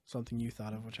 also something you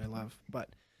thought of, which I love. But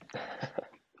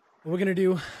what we're gonna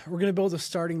do, we're gonna build a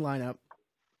starting lineup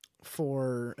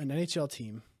for an NHL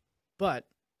team, but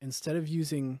instead of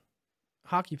using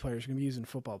hockey players, we're gonna be using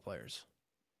football players.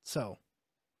 So,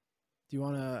 how do you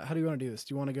want to do this?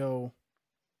 Do you want to go?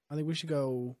 I think we should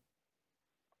go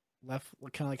left,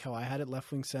 kind of like how I had it: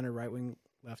 left wing, center, right wing,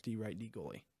 lefty, right D,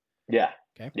 goalie. Yeah,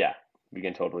 Okay. yeah, we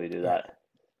can totally do All right.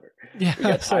 that. We Yeah.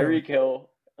 got Sorry. Tyreek Hill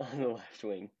on the left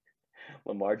wing,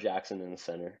 Lamar Jackson in the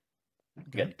center. We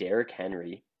Okay. got Derrick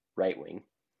Henry, right wing.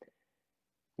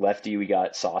 Lefty, we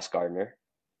got Sauce Gardner,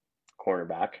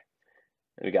 cornerback.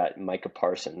 And we got Micah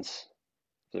Parsons,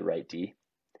 the right D.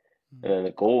 And then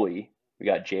the goalie, we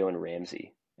got Jalen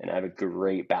Ramsey. And I have a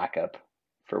great backup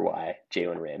for why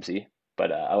Jalen Ramsey.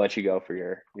 But I'll let you go for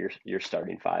your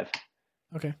starting five.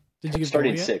 Okay. Did you give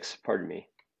Starting goalie yet? six, pardon me.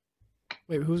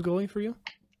 Wait, who's goalie for you?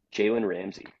 Jalen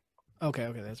Ramsey. Okay.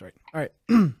 Okay, that's right. All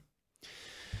right.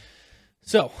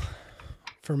 So,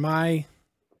 for my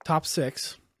top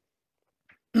six,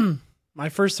 my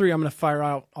first three, I'm going to fire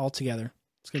out all together.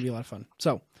 It's going to be a lot of fun.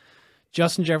 So,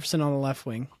 Justin Jefferson on the left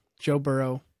wing, Joe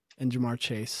Burrow, and Jamar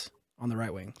Chase on the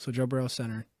right wing. So, Joe Burrow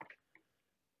center,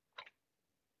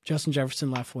 Justin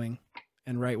Jefferson left wing,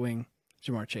 and right wing,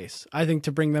 Jamar Chase. I think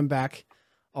to bring them back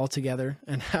all together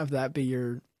and have that be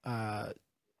your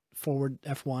forward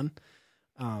F1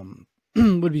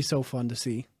 would be so fun to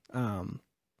see.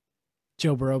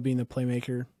 Joe Burrow being the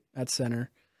playmaker at center,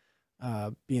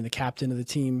 being the captain of the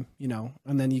team,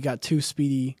 and then you got two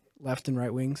speedy left and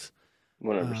right wings who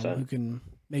 100%. can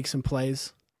make some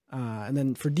plays. And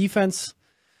then for defense,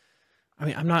 I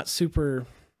mean, I'm not super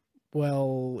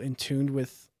well in tune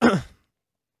with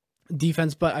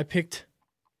defense, but I picked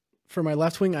for my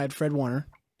left wing, I had Fred Warner.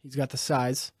 He's got the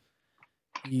size.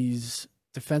 He's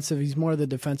defensive. He's more of the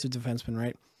defensive defenseman,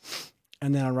 right?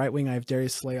 And then on right wing, I have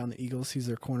Darius Slay on the Eagles. He's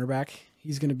their cornerback.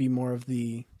 He's going to be more of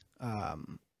the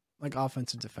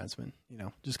offensive defenseman,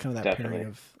 just kind of that Definitely. pairing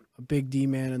of a big D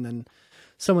man and then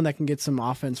someone that can get some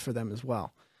offense for them as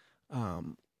well.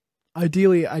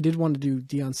 Ideally, I did want to do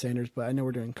Deion Sanders, but I know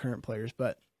we're doing current players.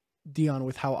 But Deion,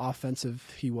 with how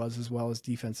offensive he was as well as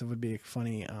defensive, would be a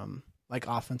funny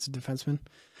offensive defenseman.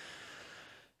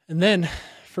 And then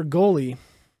for goalie,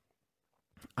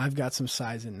 I've got some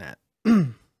size in that.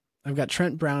 I've got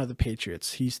Trent Brown of the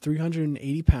Patriots. He's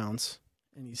 380 pounds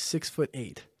and he's 6'8".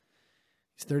 He's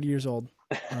 30 years old.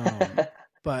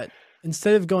 But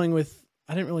instead of going with,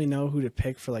 I didn't really know who to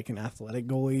pick for like an athletic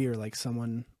goalie or like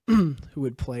someone who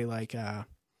would play like, I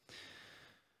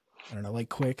don't know, like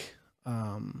Quick,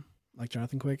 like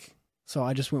Jonathan Quick. So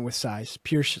I just went with size,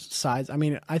 pure size. I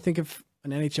mean, I think if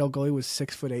an NHL goalie was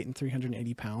 6'8" and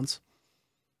 380 pounds,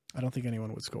 I don't think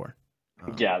anyone would score.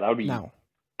 Yeah, that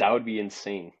would be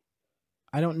insane.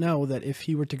 I don't know that if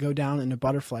he were to go down in a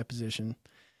butterfly position,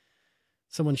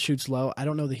 someone shoots low, I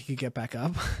don't know that he could get back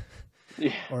up,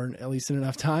 Yeah. or at least in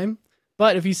enough time.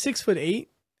 But if he's 6'8"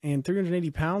 and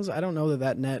 380 pounds, I don't know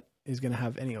that net is going to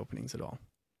have any openings at all.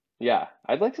 Yeah,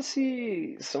 I'd like to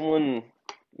see someone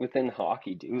within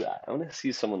hockey do that. I want to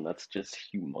see someone that's just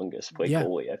humongous play Yeah.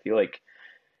 goalie. I feel like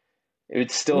it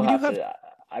would still Well, we do have have, to.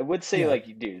 I would say yeah, like,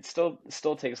 dude, it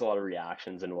still takes a lot of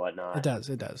reactions and it whatnot. does.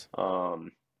 It does.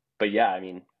 But yeah, I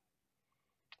mean,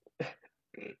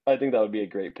 I think that would be a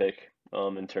great pick.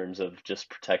 In terms of just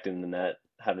protecting the net,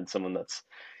 having someone that's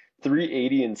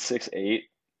 380 and 6'8".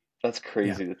 That's Yeah.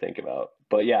 crazy to think about.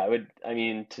 But yeah, I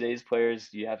mean, today's players,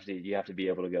 you have to be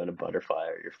able to go in a butterfly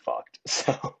or you're fucked.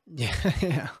 So, Yeah.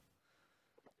 Yeah.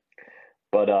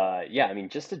 but yeah, I mean,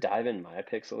 just to dive in my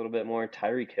picks a little bit more,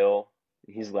 Tyreek Hill,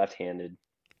 he's left-handed.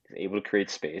 He's able to create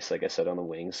space, like I said, on the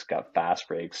wings, got fast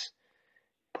breaks,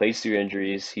 plays through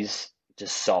injuries. He's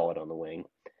just solid on the wing.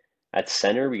 At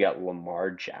center, we got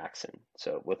Lamar Jackson.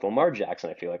 So with Lamar Jackson,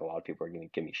 I feel like a lot of people are going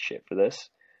to give me shit for this,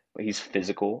 but he's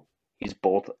physical. He's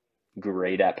both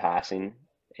great at passing,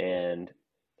 and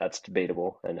that's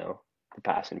debatable. I know the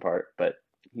passing part, but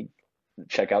he,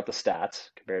 check out the stats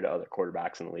compared to other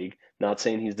quarterbacks in the league. Not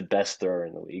saying he's the best thrower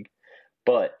in the league,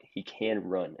 but he can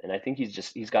run, and I think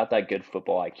he's got that good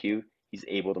football IQ. He's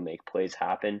able to make plays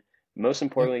happen. Most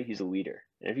Yep. importantly, he's a leader.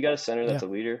 And if you got a center that's Yeah.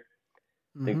 a leader,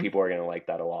 I think Mm-hmm. people are going to like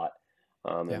that a lot.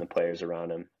 And Yeah. the players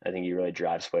around him. I think he really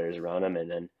drives players around him. And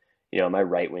then, my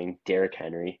right wing, Derrick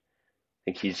Henry, I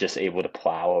think he's just able to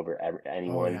plow over Oh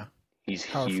anyone. yeah. He's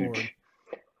Power forward. huge.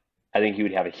 I think he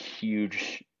would have a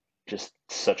huge, just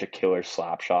such a killer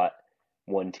slap shot,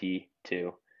 1T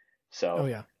too. Oh So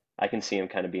yeah. I can see him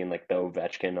kind of being like the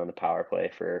Ovechkin on the power play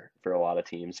for a lot of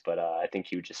teams. But I think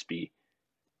he would just be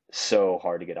so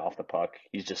hard to get off the puck.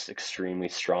 He's just extremely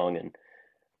strong, and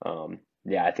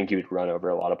yeah, I think he would run over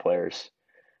a lot of players.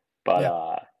 But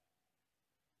Yeah.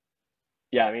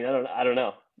 yeah, I mean, I don't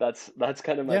know. That's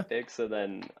kind of my Yeah. pick. So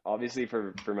then, obviously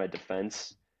for my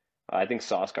defense, I think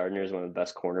Sauce Gardner is one of the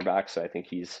best cornerbacks. So I think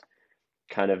he's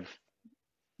kind of,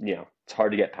 it's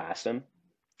hard to get past him.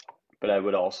 But I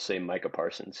would also say Micah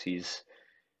Parsons. He's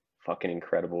fucking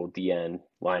incredible DN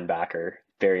linebacker,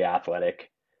 very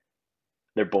athletic.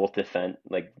 They're both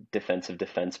defensive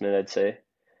defensemen, I'd say.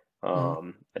 Mm-hmm.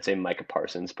 I'd say Micah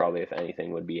Parsons probably, if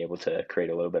anything, would be able to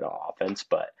create a little bit of offense,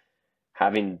 but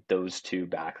having those two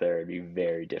back there would be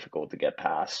very difficult to get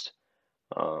past.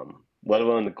 Let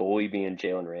alone the goalie being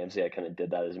Jalen Ramsey. I kind of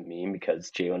did that as a meme because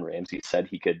Jalen Ramsey said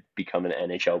he could become an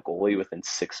NHL goalie within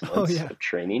 6 Oh months yeah. of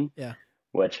training, Yeah.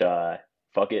 which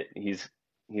fuck it, he's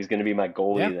going to be my Yeah.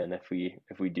 goalie then if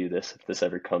we do this, if this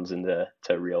ever comes into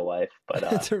real life. But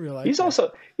It's a real life. he's Yeah.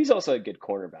 also he's also a good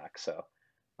cornerback, so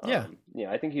Yeah.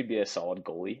 I think he'd be a solid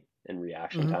goalie in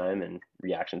reaction Mm-hmm. time and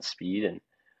reaction speed,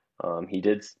 and he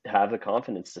did have the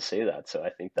confidence to say that. So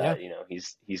I think Yeah. that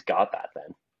he's got that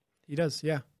then. He does.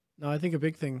 Yeah. No, I think a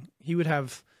big thing he would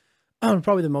have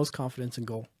probably the most confidence in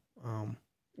goal. So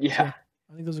yeah, Yeah.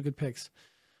 I think those are good picks.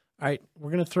 All right,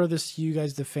 we're gonna throw this to you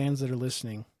guys, the fans that are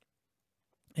listening.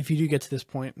 If you do get to this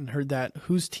point and heard that,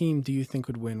 whose team do you think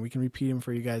would win? We can repeat them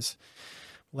for you guys.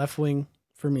 Left wing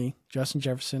for me, Justin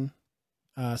Jefferson.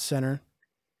 Center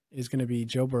is going to be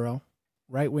Joe Burrow.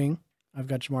 Right wing, I've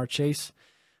got Jamar Chase.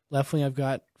 Left wing, I've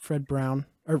got Fred Brown.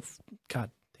 Or, God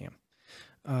damn.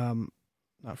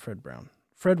 Not Fred Brown.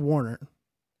 Fred Warner.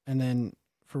 And then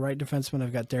for right defenseman,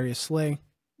 I've got Darius Slay,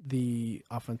 the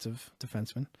offensive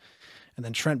defenseman. And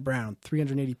then Trent Brown,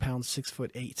 380 pounds,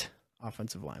 6'8"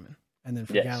 offensive lineman. And then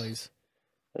for Yes. Galleys.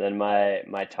 And then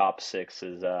my top six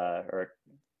is or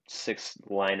six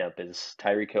lineup is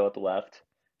Tyreek Hill at the left,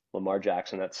 Lamar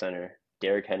Jackson at center,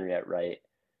 Derrick Henry at right,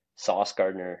 Sauce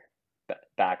Gardner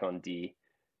back on D,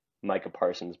 Micah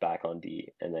Parsons back on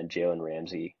D, and then Jalen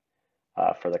Ramsey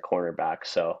for the cornerback.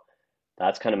 So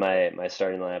that's kind of my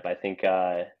starting lineup. I think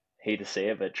hate to say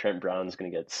it, but Trent Brown's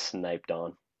going to get sniped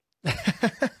on.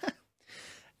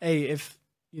 Hey, if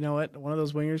you know what, one of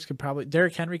those wingers could probably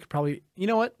Derrick Henry could probably, you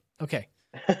know what? Okay.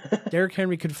 Derrick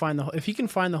Henry could find the hole. If he can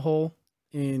find the hole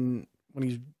in when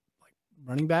he's like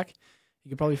running back, he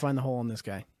could probably find the hole in this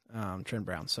guy, Trent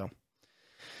Brown. So,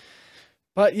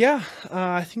 but yeah,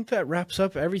 I think that wraps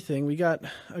up everything. We got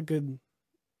a good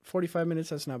 45 minutes.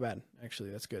 That's not bad,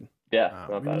 actually. That's good. Yeah, not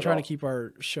We've bad been at trying all. to keep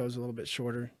our shows a little bit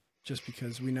shorter, just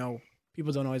because we know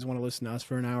people don't always want to listen to us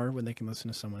for an hour when they can listen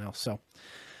to someone else. So,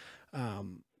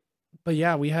 but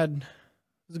yeah, it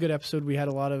was a good episode. We had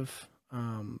a lot of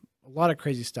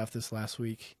crazy stuff this last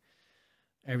week,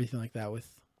 everything like that with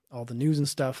all the news and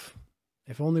stuff.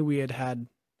 If only we had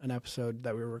an episode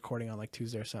that we were recording on like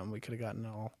Tuesday or something, we could have gotten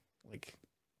all like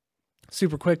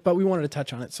super quick, but we wanted to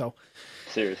touch on it. So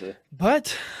Seriously.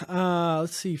 but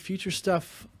let's see, future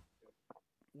stuff.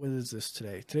 What is this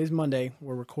today? Today's Monday.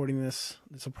 We're recording this.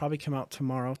 This will probably come out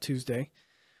tomorrow, Tuesday.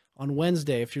 On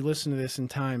Wednesday, if you're listening to this in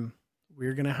time,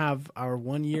 we're going to have our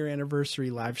 1 year anniversary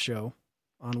live show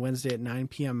on Wednesday at 9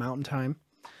 p.m. Mountain Time.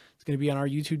 It's going to be on our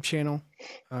YouTube channel.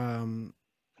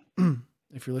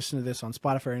 If you're listening to this on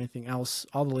Spotify or anything else,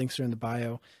 all the links are in the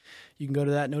bio. You can go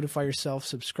to that, notify yourself,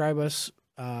 subscribe us,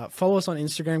 follow us on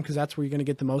Instagram because that's where you're going to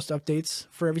get the most updates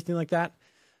for everything like that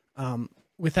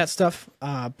with that stuff.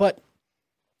 But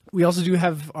we also do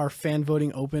have our fan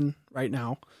voting open right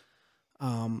now.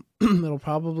 It'll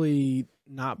probably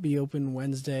not be open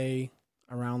Wednesday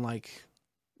around like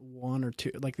 1 or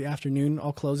 2, like the afternoon.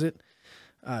 I'll close it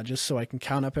just so I can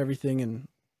count up everything and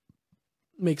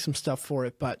make some stuff for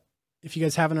it. But if you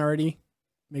guys haven't already,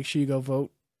 make sure you go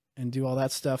vote and do all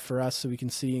that stuff for us so we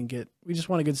can see and we just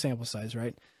want a good sample size,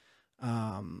 right?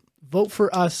 Vote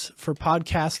for us for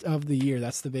podcast of the year.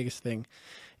 That's the biggest thing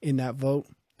in that vote.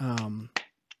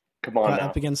 Come on got now.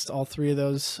 up against all three of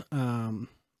those.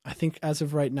 I think as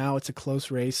of right now, it's a close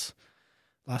race.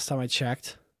 Last time I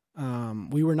checked.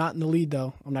 We were not in the lead,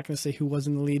 though. I'm not going to say who was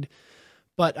in the lead,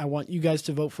 but I want you guys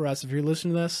to vote for us. If you're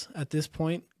listening to this at this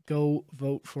point, go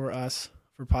vote for us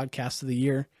for Podcast of the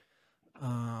Year.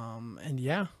 And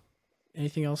yeah,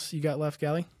 anything else you got left,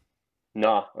 Gally?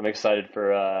 No, I'm excited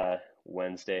for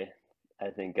Wednesday. I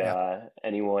think Yeah.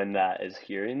 anyone that is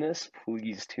hearing this,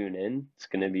 please tune in. It's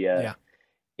going to be a Yeah.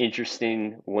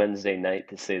 interesting Wednesday night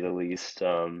to say the least.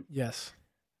 Yes.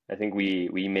 I think we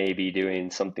may be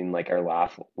doing something like our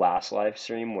last live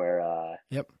stream where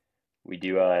Yep. we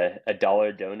do a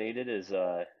dollar donated as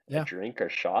a Yeah. drink or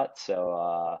shot.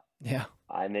 So Yeah.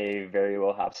 I may very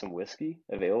well have some whiskey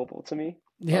available to me.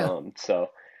 Yeah. So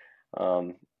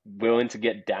willing to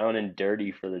get down and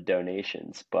dirty for the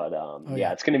donations. But Oh, yeah,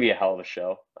 yeah. it's going to be a hell of a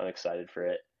show. I'm excited for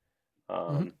it.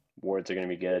 Mm-hmm. Words are going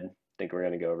to be good. I think we're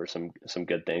going to go over some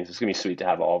good things. It's going to be sweet to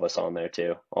have all of us on there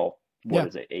too. What Yeah.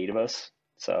 is it, 8 of us?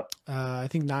 So I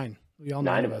think 9. We all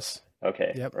 9 nine of of us. us.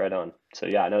 Okay, Yep. right on. So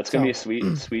yeah, no, it's going to be a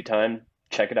So, sweet time.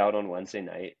 Check it out on Wednesday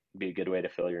night. Be a good way to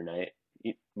fill your night.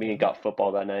 We ain't got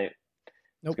football that night. It's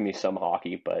nope. going to be some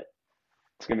hockey, but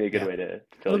it's going to be a good Yeah. way to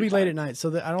fill It'll your be late time. at night, so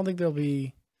I don't think there'll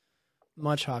be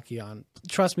much hockey on.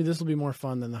 Trust me, this will be more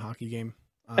fun than the hockey game.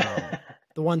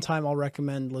 The one time I'll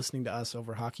recommend listening to us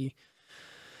over hockey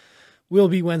will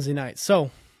be Wednesday night.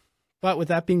 So, but with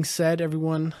that being said,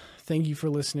 everyone, thank you for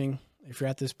listening. If you're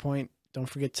at this point, don't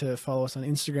forget to follow us on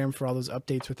Instagram for all those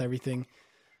updates with everything.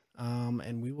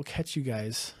 And we will catch you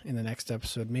guys in the next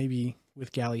episode, maybe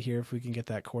with Gally here if we can get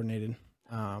that coordinated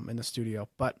in the studio.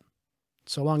 But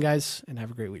so long, guys, and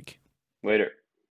have a great week. Later.